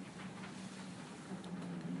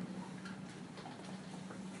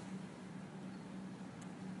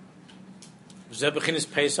 Zeh Bechinis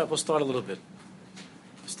Pesach. We'll start a little bit.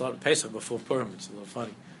 We'll start Pesach before Purim. It's a little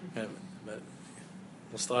funny, but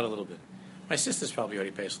we'll start a little bit. My sister's probably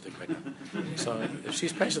already Pesach right now, so if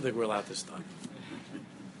she's Pesach, we're allowed to start.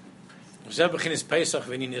 Zeh Bechinis Pesach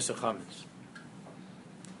v'inin Yisach Chametz.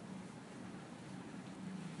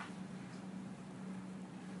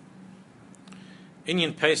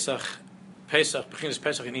 Inyan Pesach, beginnes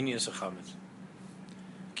Pesach in Inyan Sachamet.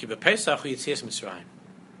 Ki Pesach Yitzias Mitzrayim.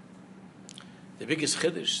 The biggest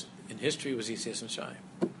chiddush in history was Yitzias Mitzrayim.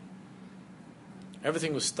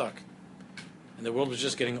 Everything was stuck, and the world was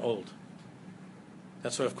just getting old.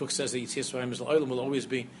 That's why Rav Kook says that Yitzias Mitzrayim Olam will always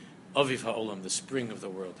be Aviv HaOlam, the spring of the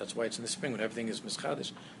world. That's why it's in the spring when everything is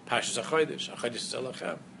Mischadish. Pashas Achodesh, Achodesh is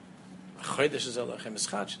Elachem, Achodesh is Elachem,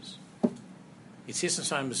 Mischadish. Yitzias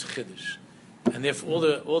Mitzrayim is chiddush. And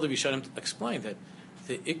therefore, all the Rishonim explained that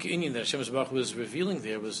the Inyan that Hashem Baruch was revealing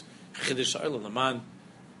there was Chiddush Ha'olam, Laman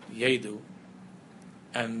Yedu,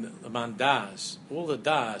 and Laman Das. All the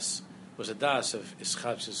Das was a Das of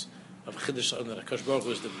Ischachus, of Chiddush Ha'olam, that Hakadosh Baruch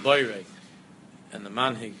was the Boirei and the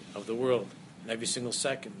Manhig of the world. And every single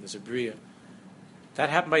second, there's a Bria.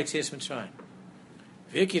 That happened by Yitzias Mitzrayim.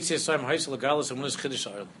 V'ik Yitzias Mitzrayim Ha'isel Agalos Amunas Chiddush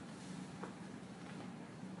Ha'olam.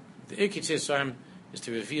 The Ik Yitzias Mitzrayim is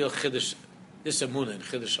to reveal Chiddush. This Amunah in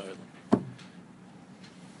Chiddush Ha'olam.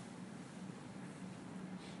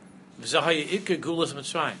 V'zahaya Iker Gulas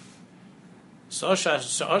Mitzrayim. Sa'asha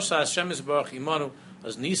Hashem Yisbarach Imanu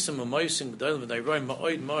as Nisim U'Moisim B'dayim V'dayroim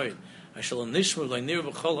Ma'oid Ma'oid. I shall nishmu L'nir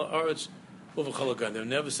B'chol Ha'aretz U'V'chol Ha'gan. There were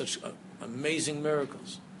never such amazing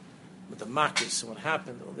miracles with the Makkis and what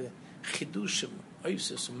happened. All the Chidushim,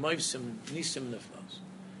 Oisis, Moisim, Nisim Niflas.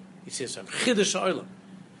 He says, Chiddush Ha'olam.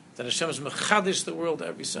 That Hashem is Mechadish the world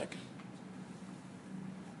every second.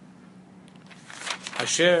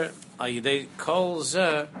 Asher Ayidei Kol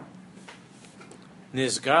Zeh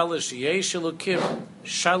Nizgalish Yesh Elokim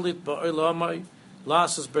Shalit Ba'olamai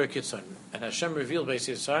Lasas Berkitzon. And Hashem revealed by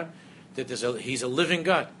his time that he's a living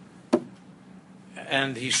God,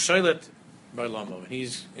 and he's Shalit Ba'olamai.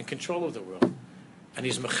 He's in control of the world, and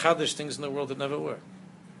he's mechadish things in the world that never were.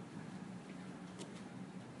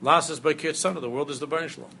 Lasas Berkitzon. The world is the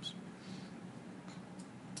Baruch Shloms.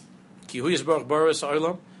 Ki Hu Yisbarach Baras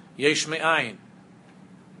Olam Yesh Me'ayin.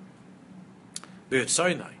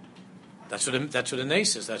 Sinai. That's what the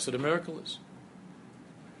nace is. That's what the miracle is.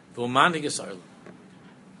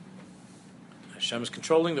 Hashem is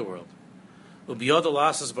controlling the world. And therefore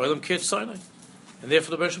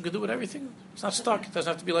the Bereshit can do with everything. It's not stuck. It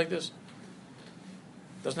doesn't have to be like this.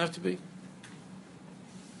 It doesn't have to be.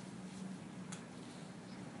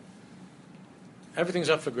 Everything's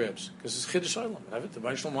up for grabs because it's Chiddush Ha'olam. Have it. The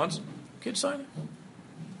Bereshit wants Kid Sinai.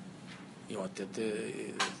 You want that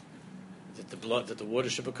the water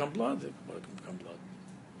should become blood. The water can become blood.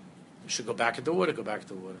 You should go back at the water. Go back at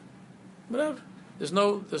the water. Whatever. There's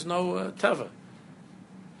no teva.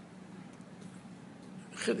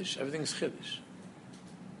 Chiddush. Everything's chiddush.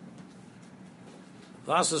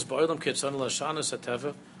 Lasas ba'olam kitzon lashanas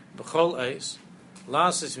hateva b'chol eis.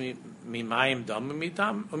 Lasas mi mayim dam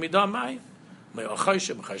umidam mayim.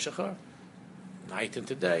 Me'ochaysha m'chayshachar. Night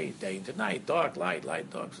into day into night, dark, light,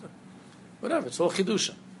 dark. Whatever. It's all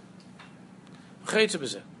chidusha. That through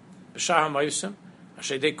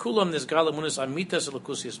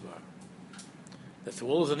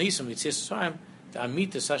all of the Nisim, Yitzias time, the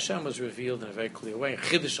Amitas Hashem was revealed in a very clear way.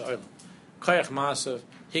 Chiddush Ha'olam, Koyach Masav,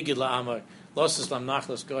 Higid La'amar, Losses Lam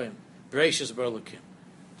Nachlas Goyim, Bereishis Berlukim.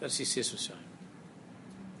 That's Yitzias Mitzrayim.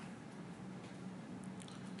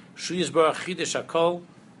 Shu Yisbarach Chiddush HaKol,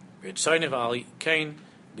 Ritzaynev Ali Kain,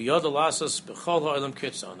 B'yod Lasas B'chol Ha'olam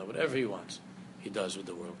Kitzon. Whatever he wants, he does with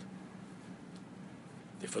the world.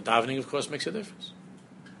 Therefore, davening, of course, makes a difference.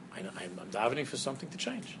 I'm davening for something to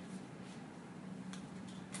change.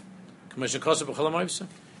 Laman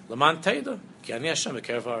Teda, Ki ani Hashem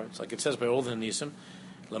b'kerev haaretz. Like it says by all the Nisim,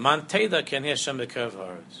 Laman Teda ki ani Hashem b'kerev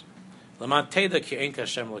haaretz. Laman Teda ki ain't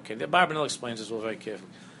Hashem l'kein. The Barbanel explains this all very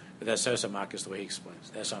carefully. But that's Seres HaMakkos, the way he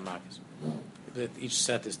explains. That's HaMakkos. Each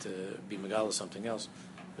set is to be Megala something else,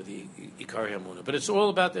 for the Ikari Emunah. But it's all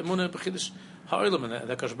about the Emunah b'chidush ha'olam, and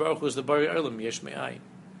that Kadosh Baruch Hu is the Bari Olam, Yesh Me'ayin.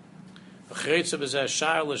 V'cheretza b'zeh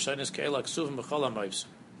sha'ar l'shaynis ke'ela ksuvim b'chol ha'mayvsim.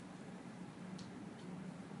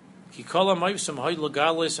 Ki kol ha'mayvsim ha'y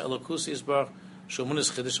l'galis elokus yisbarach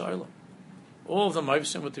she'emunah's chidush ha'olam. All of the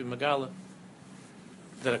mayvsim with the Megala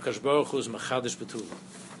that HaKadosh Baruch Hu is mechadish b'tulah.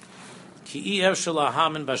 Ki i'ev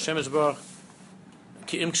shalahamin b'Hashem yisbarach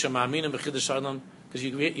ki im k'shema'aminim b'chidush ha'olam, because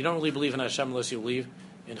you don't really believe in Hashem unless you believe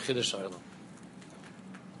in chidush ha'olam.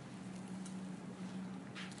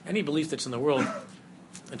 Any belief that's in the world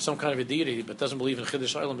in some kind of a deity but doesn't believe in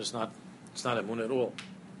chidush ha'olam is not emunah at all.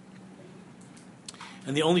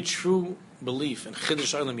 And the only true belief in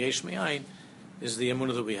chidush ha'olam yesh me'ayin is the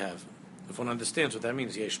emunah that we have. If one understands what that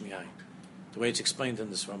means, yesh me'ayin, the way it's explained in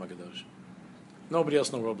the Sfar HaKadosh. Nobody else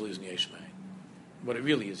in the world believes in yesh me'ayin. What it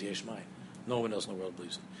really is, yesh me'ayin. No one else in the world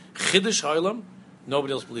believes in chidush ha'olam.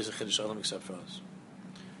 Nobody else believes in chidush ha'olam except for us.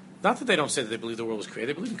 Not that they don't say that they believe the world was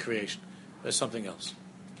created; they believe in creation. There's something else.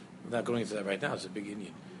 We're not going into that right now. It's a big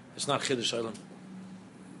Indian. It's not chidush ha'olam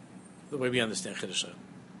the way we understand chidush ha'olam.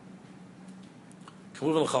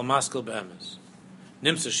 Kamuv l'chal maskil be'emes.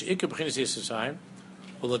 Nimsa she'ikar b'chinas yisrael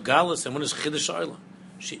u'legalas emunah's chidush ha'olam.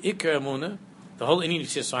 She'ikar emunah. The whole Indian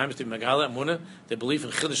Yisrael is the Megala emunah. They believe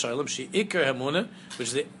in chidush ha'olam. She'ikar emunah, which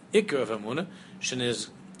is the ikar of emunah. Shenez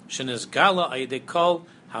gala ayidei kol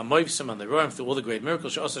ha'moivsim on the roim through all the great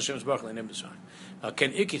miracles. She'os Hashem's baruch le'nim b'Mitzrayim.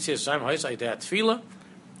 Ken ikar Yisrael ha'is ayidei tefillah.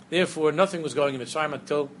 Therefore, nothing was going in Mitzrayim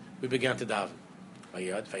until we began to daven.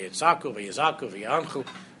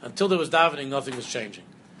 Until there was davening, nothing was changing.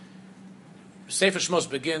 Sefer Shmos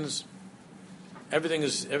begins. Everything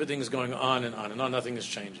is going on and on and on. Nothing is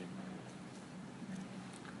changing.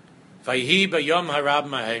 Vayhi b'yom harab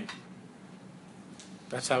mahem.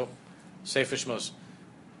 That's how Sefer Shmos.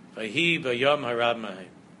 Vayhi b'yom harab mahem.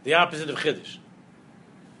 The opposite of Chiddush.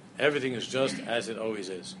 Everything is just as it always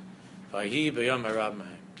is. Vayhi b'yom harab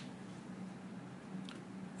mahem.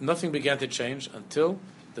 Nothing began to change until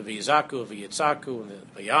the V'yizaku, V'yitzaku, and the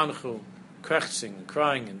V'yanchu, krechzing and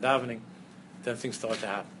crying and davening. Then things started to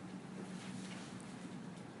happen.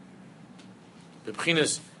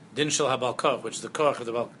 B'bchinas din shel habal koch, which is the koch of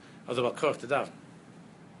the bal koch to daven.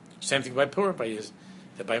 Same thing by Purim,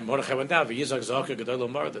 by Mordechai went down. V'yizak zachar gadol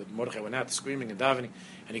omar, that Mordechai went out screaming and davening,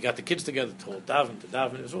 and he got the kids together to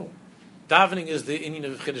daven as well. Davening is the inyan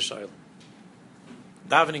of Chiddush ha'olam.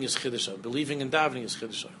 Davening is chidush ha'olam. Believing in davening is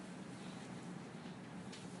chidush ha'olam.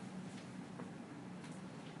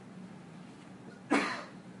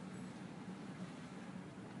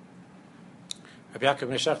 Rabbi Yaakov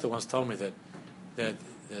Meshachta once told me that the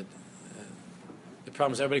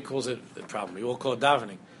problem is everybody calls it the problem. We all call it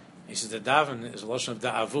davening. He says that daven is a lashon of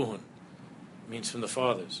da'avuhun, means from the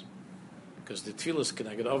fathers, because the tefillos can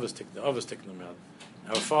get the overs taken them out.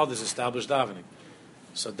 Our fathers established davening,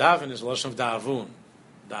 so daven is a lashon of da'avun.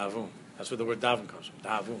 Da'avun. That's where the word daven comes from.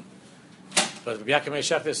 Da'avun. But Rabbi Yaakov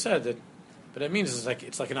Meshachta said that, but it means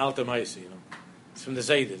it's like an alter ma'isi, It's from the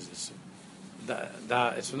Zaydas.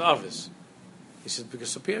 It's from the Ovis. He said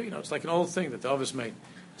because it's like an old thing that the Ovis made.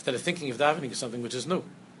 Instead of thinking of davening as something which is new,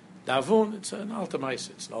 Da'avun, it's an alter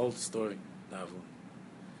ma'isi. It's an old story. Da'avun.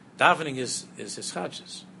 Davening is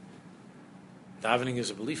hischadshus. Davening is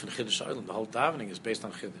a belief in Chiddush ha'olam. The whole davening is based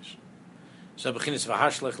on Chiddush. So beginners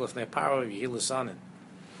v'hashlech lefnei paro v'yilasanin.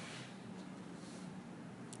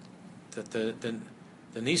 That the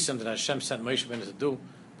nisim that Hashem sent Moshe Rabbeinu to do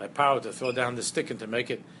by power to throw down the stick and to make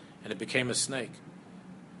it, and it became a snake.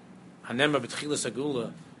 Hanema b'tchilas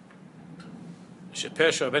agula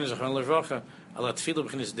shepersha Rabbeinu Zechron Levracha ala tefillah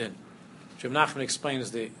b'chinas din. Reb Nachman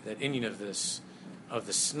explains that inyan of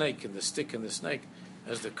the snake and the stick and the snake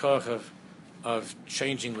as the koch of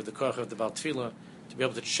changing with the koch of the Baal Tefillah to be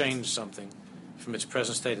able to change something from its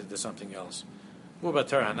present state into something else. More about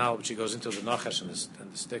Torah Hanal, which he goes into the nachash and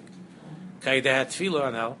the stick. Kaidehat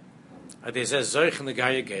Tefillah Hanal, they say Zoich and the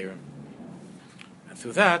Gaya Gerim. And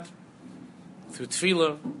through that, through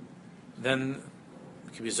Tefillah, then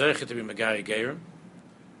it can be Zoich to be Megaya Gerim.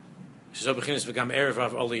 Which is the Erev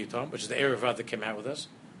Rav Oli Yitom, which is the Erev Rav that came out with us,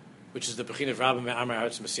 which is the Bechin of Rabbim Amar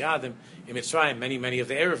Ha'aretz Mesiadim in Mitzrayim. Many of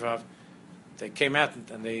the Erev Rav, they came out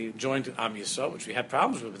and they joined Am Yisrael, which we had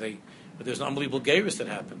problems with, but there's an unbelievable Geirus that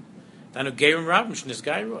happened. Then a Geirim Rabbim Shnis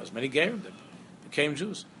Geiros, many Geirim that became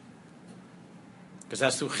Jews, because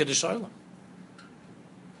that's through Chiddush ha'olam.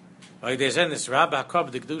 Like they said, this Rabbi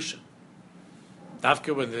Hakab the Kedusha.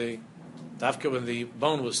 Dafka when the Dafka, when the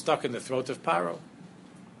bone was stuck in the throat of Paro,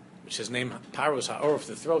 which his name Paro was Ha'orf,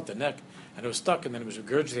 the throat, the neck, and it was stuck, and then it was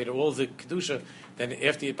regurgitated, all the Kedusha, then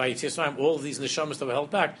after, by Yetzias Mitzrayim, all of these neshamas that were held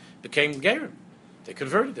back became Gerim. They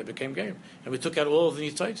converted, they became Gerim. And we took out all of the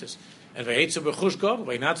Yitzhaitis. And V'etzu b'chush gobel,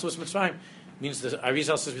 V'inatzlos Mitzrayim, means the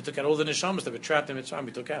Arizal says we took out all the neshamas that were trapped in Mitzrayim,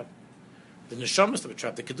 we took out. The neshamas that were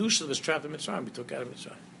trapped, the Kedusha that was trapped in Mitzrayim, we took out of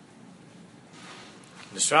Mitzrayim.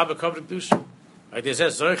 Nisra b'koved Kedusha. Right, there's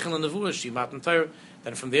Zerchel and Nevuah, Shimatan Torah.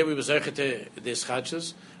 Then from there we were Zerchel to the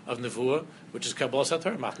Schadjes of Nevuah, which is Kabbalah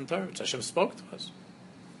Sator, Matan Torah, which Hashem spoke to us.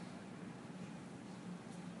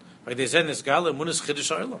 Right, there's Nisgala, Munis Chiddush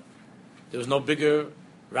Ha'olam. There was no bigger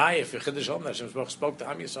raya for Chiddush Ha'olam. Hashem spoke to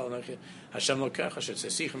Am Yisrael, Hashem Lokech, Hashem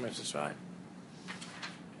Tzesichem, Tzesrayim.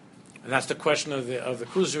 And that's the question of the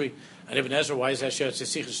Kuzari. And Ibn Ezra, why is Hashem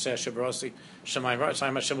Tzesichem, Hashem Barasi, Shemayim V'Aretz,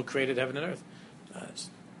 Hashem who created heaven and earth?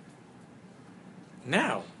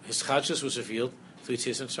 Now, his Chadshus was revealed through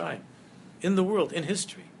Yetzias Mitzrayim. In the world, in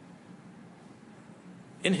history.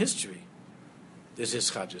 In history, there's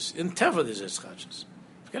his Chadshus. In Teva, there's his Chadshus.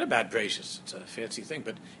 Forget about Bracious. It's a fancy thing.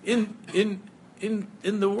 But in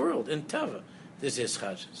the world, in Teva, there's his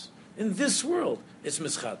Chadshus. In this world, it's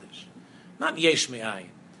Mischadish. Not Yesh Me'ayin.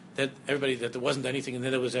 That there wasn't anything and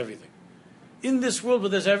then there was everything. In this world where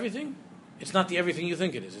there's everything, it's not the everything you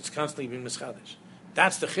think it is. It's constantly being Mischadish.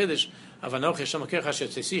 That's the Chiddush of Anochi Hashem Lokech Asher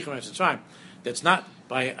Tzesichem Mitzrayim. That's not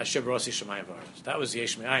by Asher Barasi Shemayim V'Aretz. That was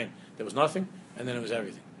Yesh Me'ayin. There was nothing, and then it was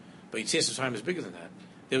everything. But Yetzias Mitzrayim is bigger than that.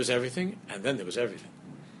 There was everything, and then there was everything.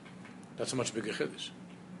 That's a much bigger Chiddush.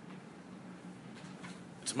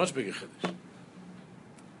 It's a much bigger Chiddush.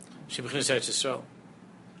 Shebechines Eretz Yisrael.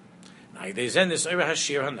 Now, they zen this Eira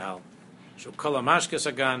Hashir Hanal. So Kol HaMashkes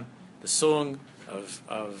Hagan, the song of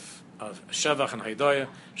Shavach and Haidoya,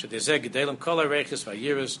 Shedezeh Gedelim Kol HaReiches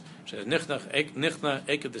Vayiris, Shedezeh Nichna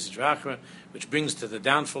Ekev Desizrachra, which brings to the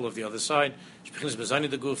downfall of the other side. Shebechines Bezani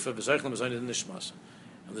the Gufa, Bezaychel Bezani the Nishmas.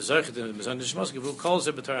 And the Zaychel Bezani the Nishmas, Gevul Kol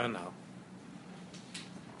Zeh B'Torah Hanal.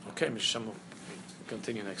 Okay, Mr. Shamu, we'll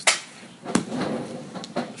continue next time.